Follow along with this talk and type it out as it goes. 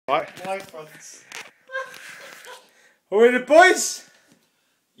Right. My fronts. Are we the boys?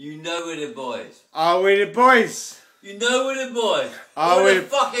 You know we're the boys. Are we the boys? You know we're the boys. Are we're we the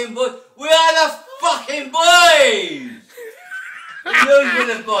fucking boys. We are the fucking boys! You know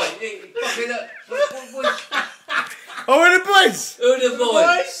we're the boys. Fucking Are we the boys? Who are the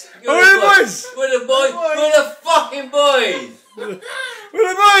boys? Are we the boys? We're the boys. We're the fucking boys. We're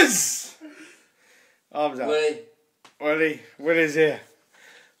the boys! Arms up. Willie. Willie's here.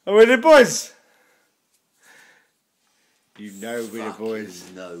 Are we the boys? You know we're the boys.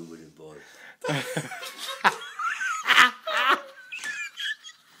 You know we're the boys.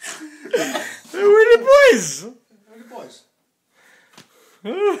 Are we the boys? We're the boys.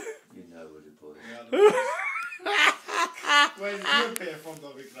 You know we're the boys. We are the boys. When you appear from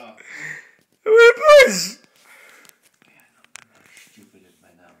Nobby Clark. Are we the boys? We are not the most stupidest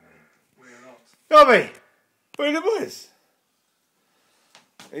men, are we? We are not. Nobby, we're the boys.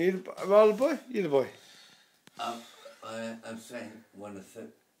 Are you the boy? You the boy? I'm saying one or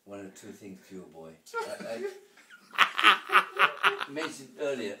two things to your boy. I mentioned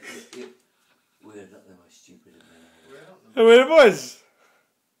earlier, we're not the most stupid men. Are we the boys?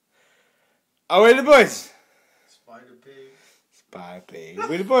 Are we the boys? Spider Pig. Spider Pig.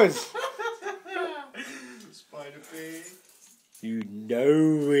 We're the boys. Spider Pig. You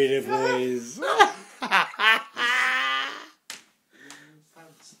know we're the boys.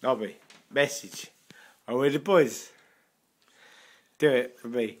 Nobby, message. Are we the boys? Do it for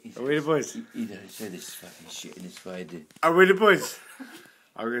me. Are we the boys? You don't say this fucking shit in this way, do you? Are we the boys?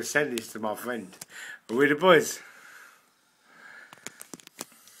 I'm going to send this to my friend. Are we the boys?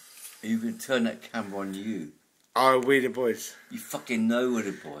 You can turn that camera on you. Are we the boys? You fucking know we're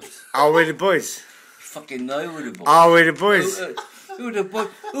the boys. Are we the boys? You fucking know we're the boys. Are we the boys? Who are the boys?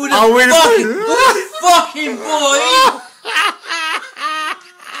 Who are the Are we the fucking, boys? who are the fucking boys?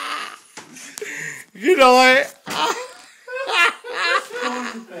 You know what? Go on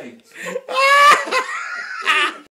to bed.